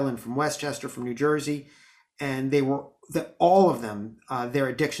Long Island, from Westchester, from New Jersey. And all of them, their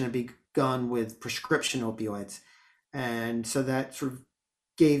addiction had begun with prescription opioids. And so that sort of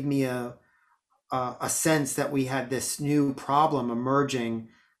gave me a sense that we had this new problem emerging.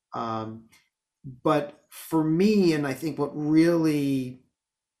 But for me, and I think what really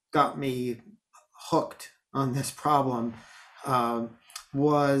got me hooked on this problem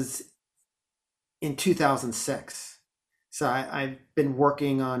was in 2006. So I've been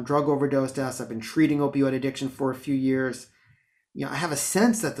working on drug overdose deaths. I've been treating opioid addiction for a few years. I have a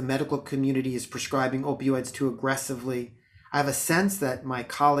sense that the medical community is prescribing opioids too aggressively. I have a sense that my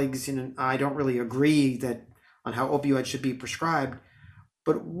colleagues and I don't really agree on how opioids should be prescribed,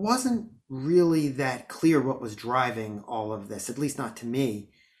 but it wasn't really that clear what was driving all of this, at least not to me,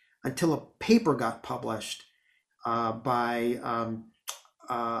 until a paper got published by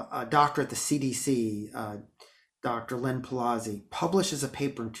a doctor at the CDC, Dr. Len Palazzi, publishes a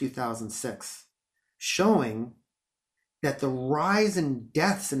paper in 2006 showing that the rise in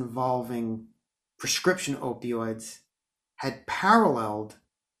deaths involving prescription opioids had paralleled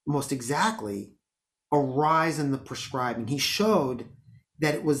almost exactly a rise in the prescribing. He showed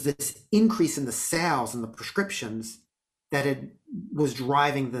that it was this increase in the sales and the prescriptions that was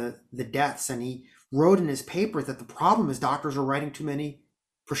driving the deaths. And he wrote in his paper that the problem is doctors are writing too many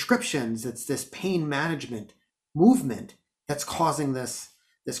prescriptions. It's this pain management movement that's causing this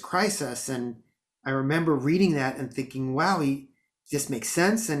crisis. And I remember reading that and thinking, wow, this makes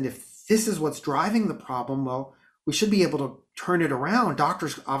sense. And if this is what's driving the problem, well, we should be able to turn it around.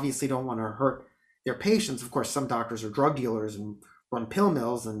 Doctors obviously don't want to hurt their patients. Of course, some doctors are drug dealers and run pill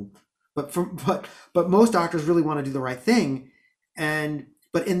mills, but most doctors really want to do the right thing.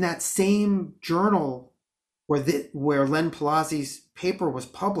 But in that same journal where Len Palazzi's paper was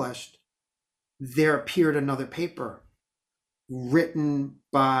published, there appeared another paper written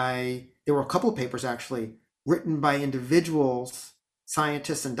by, there were a couple of papers actually, written by individuals,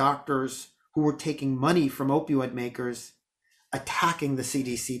 scientists and doctors who were taking money from opioid makers, attacking the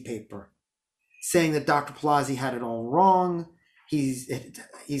CDC paper, saying that Dr. Palazzi had it all wrong. He's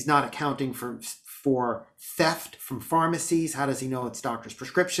not accounting for theft from pharmacies. How does he know it's doctors'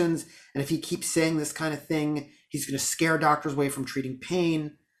 prescriptions? And if he keeps saying this kind of thing, he's going to scare doctors away from treating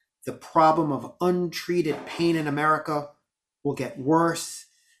pain. The problem of untreated pain in America will get worse.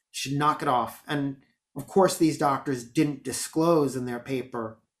 Should knock it off. And of course, these doctors didn't disclose in their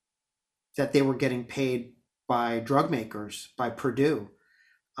paper that they were getting paid by drug makers, by Purdue.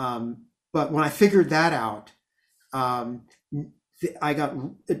 But when I figured that out,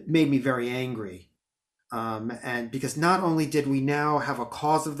 it made me very angry. And because not only did we now have a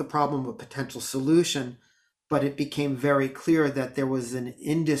cause of the problem, a potential solution, but it became very clear that there was an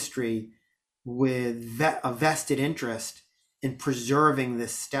industry with a vested interest in preserving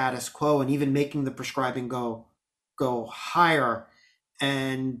this status quo and even making the prescribing go higher.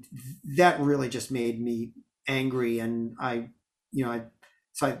 And that really just made me angry. And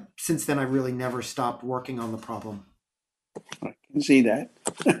since then I really never stopped working on the problem. I can see that.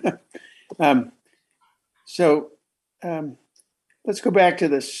 Let's go back to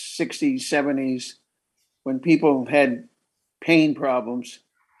the 60s, 70s, when people had pain problems,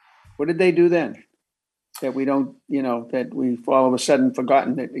 what did they do then? That we don't, that we've all of a sudden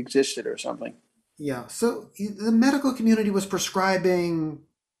forgotten it existed or something. Yeah. So the medical community was prescribing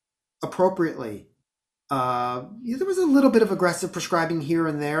appropriately. There was a little bit of aggressive prescribing here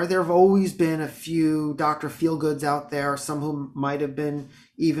and there. There have always been a few Dr. Feelgoods out there, some who might have been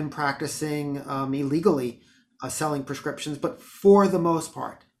even practicing illegally, selling prescriptions. But for the most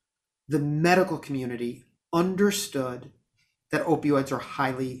part, the medical community understood that opioids are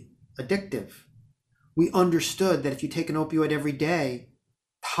highly addictive. We understood that if you take an opioid every day,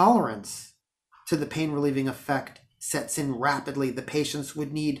 tolerance to the pain relieving effect sets in rapidly. The patients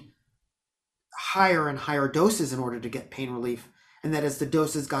would need higher and higher doses in order to get pain relief, and that as the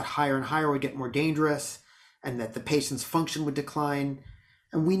doses got higher and higher, would get more dangerous, and that the patient's function would decline.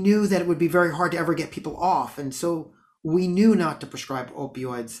 And we knew that it would be very hard to ever get people off, and so we knew not to prescribe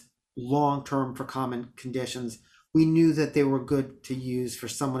opioids long-term for common conditions. We knew that they were good to use for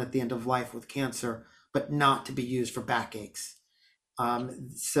someone at the end of life with cancer, but not to be used for backaches.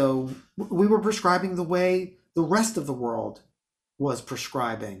 So we were prescribing the way the rest of the world was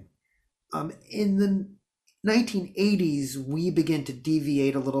prescribing. In the 1980s, we began to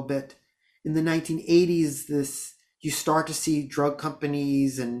deviate a little bit. In the 1980s, you start to see drug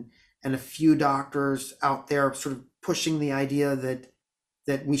companies and a few doctors out there sort of pushing the idea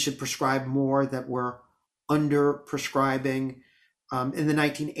that we should prescribe more, that we're under prescribing. In the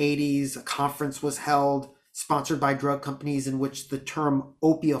 1980s, a conference was held sponsored by drug companies in which the term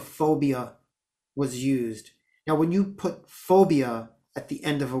opiophobia was used. Now, when you put phobia at the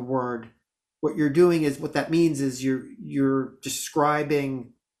end of a word, what that means is you're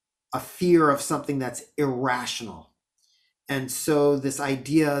describing a fear of something that's irrational. And so this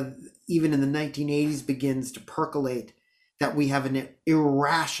idea, even in the 1980s, begins to percolate that we have an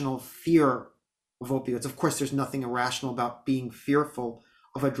irrational fear of opioids. Of course, there's nothing irrational about being fearful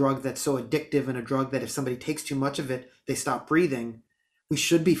of a drug that's so addictive, and a drug that if somebody takes too much of it, they stop breathing. We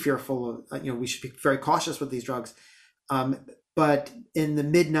should be fearful of, we should be very cautious with these drugs. But in the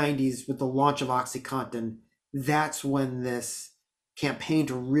mid-90s, with the launch of OxyContin, that's when this campaign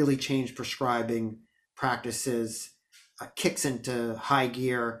to really change prescribing practices kicks into high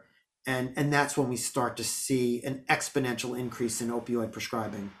gear. And that's when we start to see an exponential increase in opioid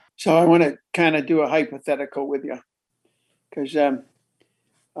prescribing. So I want to kind of do a hypothetical with you. Because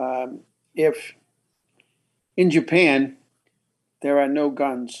if in Japan, there are no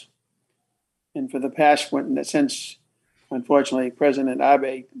guns, and for the past, since unfortunately President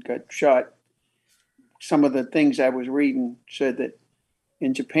Abe got shot, some of the things I was reading said that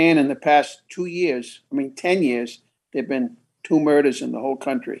in Japan in the past 10 years, there have been 2 murders in the whole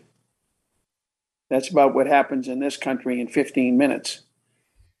country. That's about what happens in this country in 15 minutes.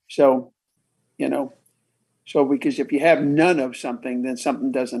 So, because if you have none of something, then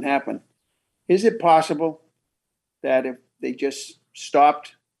something doesn't happen. Is it possible that if they just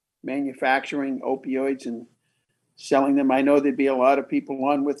stopped manufacturing opioids and selling them, I know there'd be a lot of people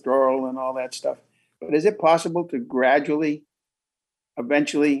on withdrawal and all that stuff, but is it possible to gradually,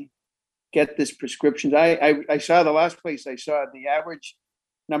 eventually get this prescriptions? I saw the last place I saw the average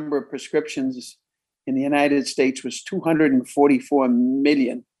number of prescriptions in the United States was 244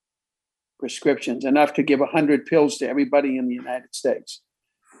 million prescriptions, enough to give 100 pills to everybody in the United States.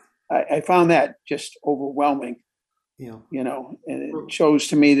 I found that just overwhelming. Yeah. And it shows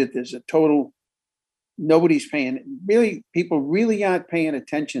to me that there's a total, nobody's paying, people really aren't paying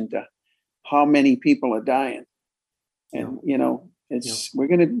attention to how many people are dying. And,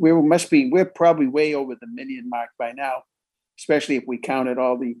 we're probably way over the million mark by now, especially if we counted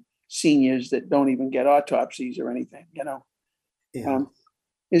all the seniors that don't even get autopsies or anything, Yeah.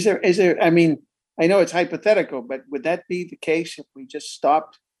 Is there, I know it's hypothetical, but would that be the case if we just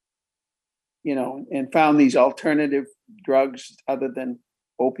stopped, and found these alternative drugs other than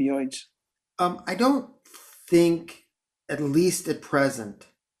opioids? I don't think, at least at present,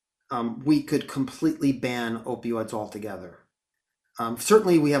 we could completely ban opioids altogether.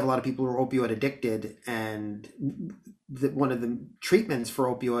 Certainly, we have a lot of people who are opioid addicted, and one of the treatments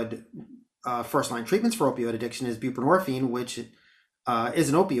for opioid, first-line treatments for opioid addiction is buprenorphine, which is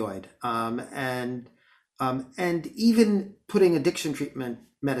an opioid. And even putting addiction treatment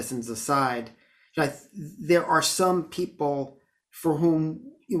medicines aside, there are some people for whom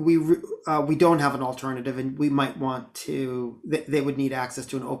we don't have an alternative, and we might want to. They would need access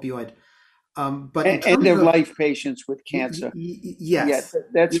to an opioid. But end of life patients with cancer, yes,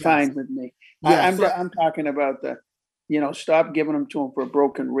 that's fine with me. I'm talking about stop giving them to them for a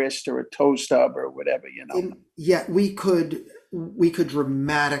broken wrist or a toe stub or whatever. We could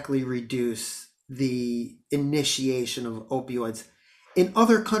dramatically reduce the initiation of opioids. In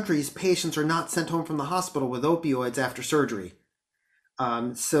other countries, patients are not sent home from the hospital with opioids after surgery.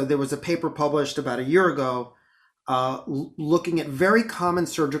 So there was a paper published about a year ago looking at very common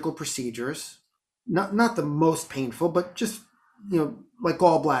surgical procedures, not the most painful, but just, like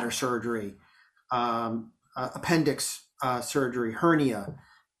gallbladder surgery, appendix surgery, hernia,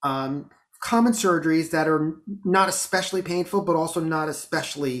 common surgeries that are not especially painful, but also not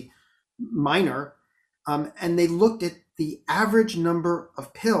especially minor. And they looked at the average number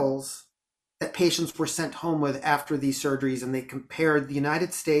of pills that patients were sent home with after these surgeries, and they compared the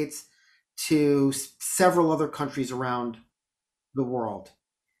United States to several other countries around the world.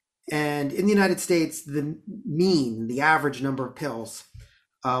 And in the United States, the average number of pills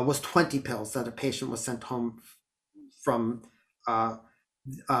was 20 pills that a patient was sent home from.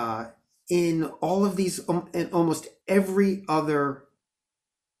 In all of these, in almost every other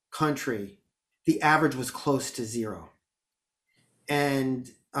country, the average was close to zero. And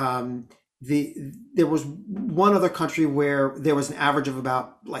there was one other country where there was an average of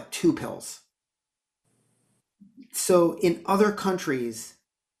about like 2 pills. So in other countries,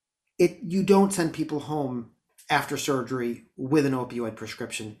 you don't send people home after surgery with an opioid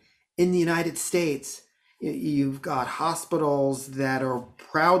prescription. In the United States, you've got hospitals that are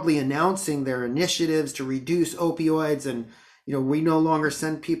proudly announcing their initiatives to reduce opioids, and we no longer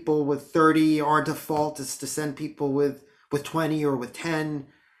send people with 30. Our default is to send people with 20 or with 10.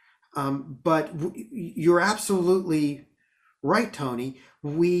 But you're absolutely right, Tony.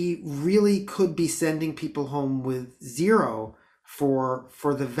 We really could be sending people home with 0 for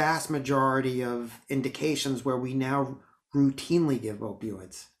the vast majority of indications where we now routinely give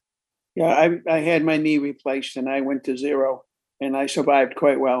opioids. Yeah, I had my knee replaced and I went to 0 and I survived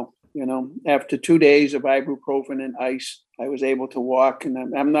quite well. After 2 days of ibuprofen and ice, I was able to walk, and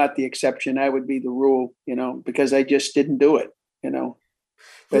I'm not the exception. I would be the rule, because I just didn't do it,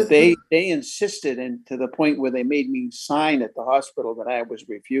 But they insisted, and to the point where they made me sign at the hospital that I was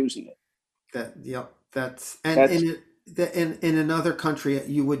refusing it. In another country,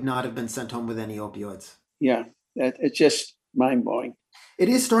 you would not have been sent home with any opioids. Yeah, it's just mind blowing. It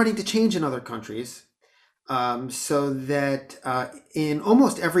is starting to change in other countries, so that in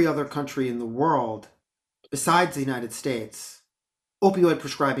almost every other country in the world, besides the United States, opioid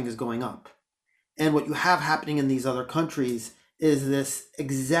prescribing is going up. And what you have happening in these other countries is this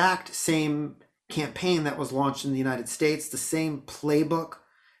exact same campaign that was launched in the United States, the same playbook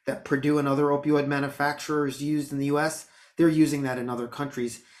that Purdue and other opioid manufacturers used in the US. They're using that in other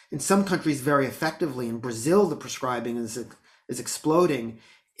countries. In some countries very effectively. In Brazil, the prescribing is exploding.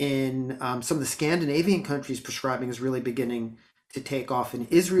 In some of the Scandinavian countries, prescribing is really beginning to take off. In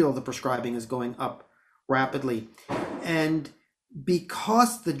Israel, the prescribing is going up rapidly. And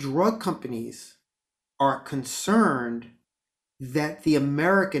because the drug companies are concerned that the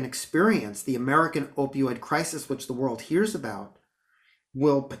American experience, the American opioid crisis, which the world hears about,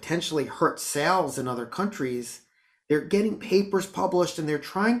 will potentially hurt sales in other countries, they're getting papers published and they're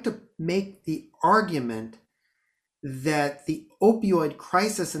trying to make the argument that the opioid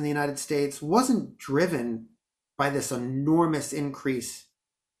crisis in the United States wasn't driven by this enormous increase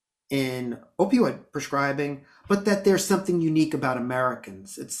in opioid prescribing, but that there's something unique about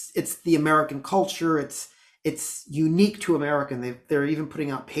Americans. It's the American culture. It's unique to American. They're even putting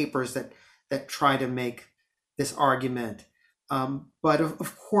out papers that try to make this argument. But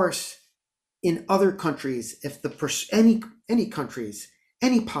of course, in other countries, if any countries,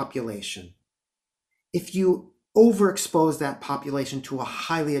 any population, if you overexpose that population to a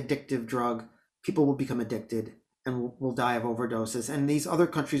highly addictive drug, people will become addicted and will die of overdoses. And these other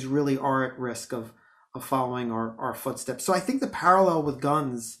countries really are at risk of following our footsteps. So I think the parallel with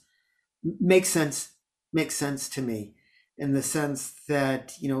guns makes sense to me, in the sense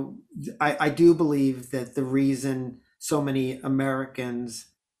that, I do believe that the reason so many Americans,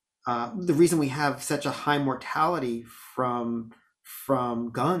 the reason we have such a high mortality from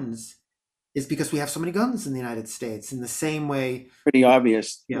guns is because we have so many guns in the United States. In the same way, pretty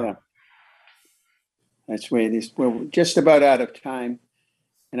obvious. Yeah. That's the way it is. We're just about out of time,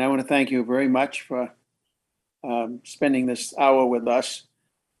 and I want to thank you very much for spending this hour with us.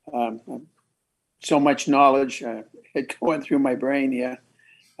 So much knowledge going through my brain here.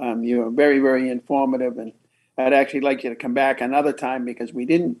 You're very, very informative, and I'd actually like you to come back another time, because we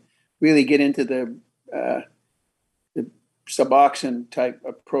didn't really get into the Suboxone type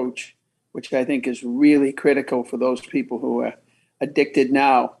approach, which I think is really critical for those people who are addicted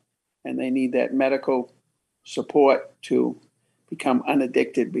now, and they need that medical support to become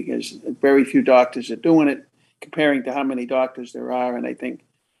unaddicted, because very few doctors are doing it comparing to how many doctors there are. And I think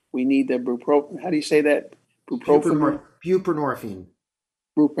we need the how do you say that? Buprenorphine.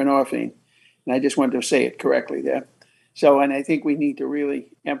 Buprenorphine. And I just wanted to say it correctly there. So, and I think we need to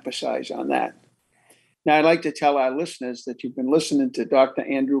really emphasize on that. Now, I'd like to tell our listeners that you've been listening to Dr.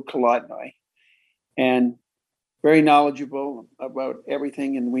 Andrew Kolodny, and very knowledgeable about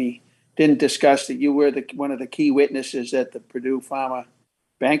everything. And we didn't discuss that you were one of the key witnesses at the Purdue Pharma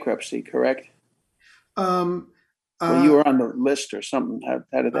bankruptcy, correct? Well, you were on the list or something. How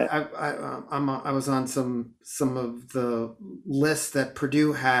did that? I was on some of the lists that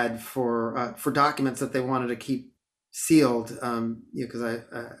Purdue had for documents that they wanted to keep sealed. Because I,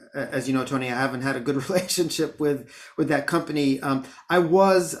 as you know, Tony, I haven't had a good relationship with that company. I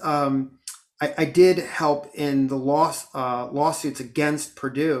did help in the lawsuits against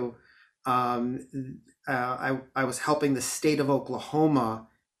Purdue. I was helping the state of Oklahoma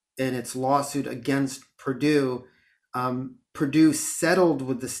in its lawsuit against Purdue. Purdue settled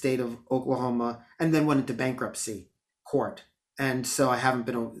with the state of Oklahoma and then went into bankruptcy court. And so I haven't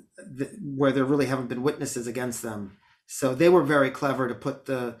been where there really haven't been witnesses against them. So they were very clever to put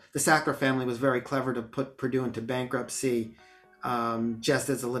the Sackler family was very clever to put Purdue into bankruptcy just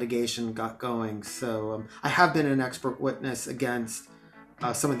as the litigation got going. So I have been an expert witness against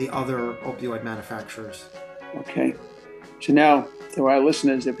some of the other opioid manufacturers. Okay. So now to our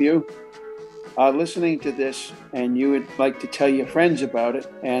listeners, if you are listening to this and you would like to tell your friends about it,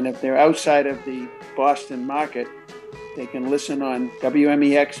 and if they're outside of the Boston market, they can listen on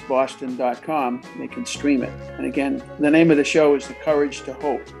WMEXBoston.com. They can stream it. And again, the name of the show is The Courage to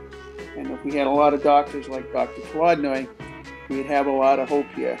Hope. And if we had a lot of doctors like Dr. Kolodny, we'd have a lot of hope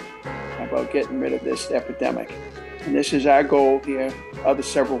here about getting rid of this epidemic. And this is our goal here. Other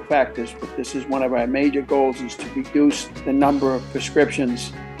several factors, but this is one of our major goals, is to reduce the number of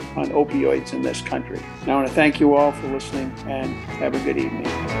prescriptions on opioids in this country. Now, I want to thank you all for listening and have a good evening.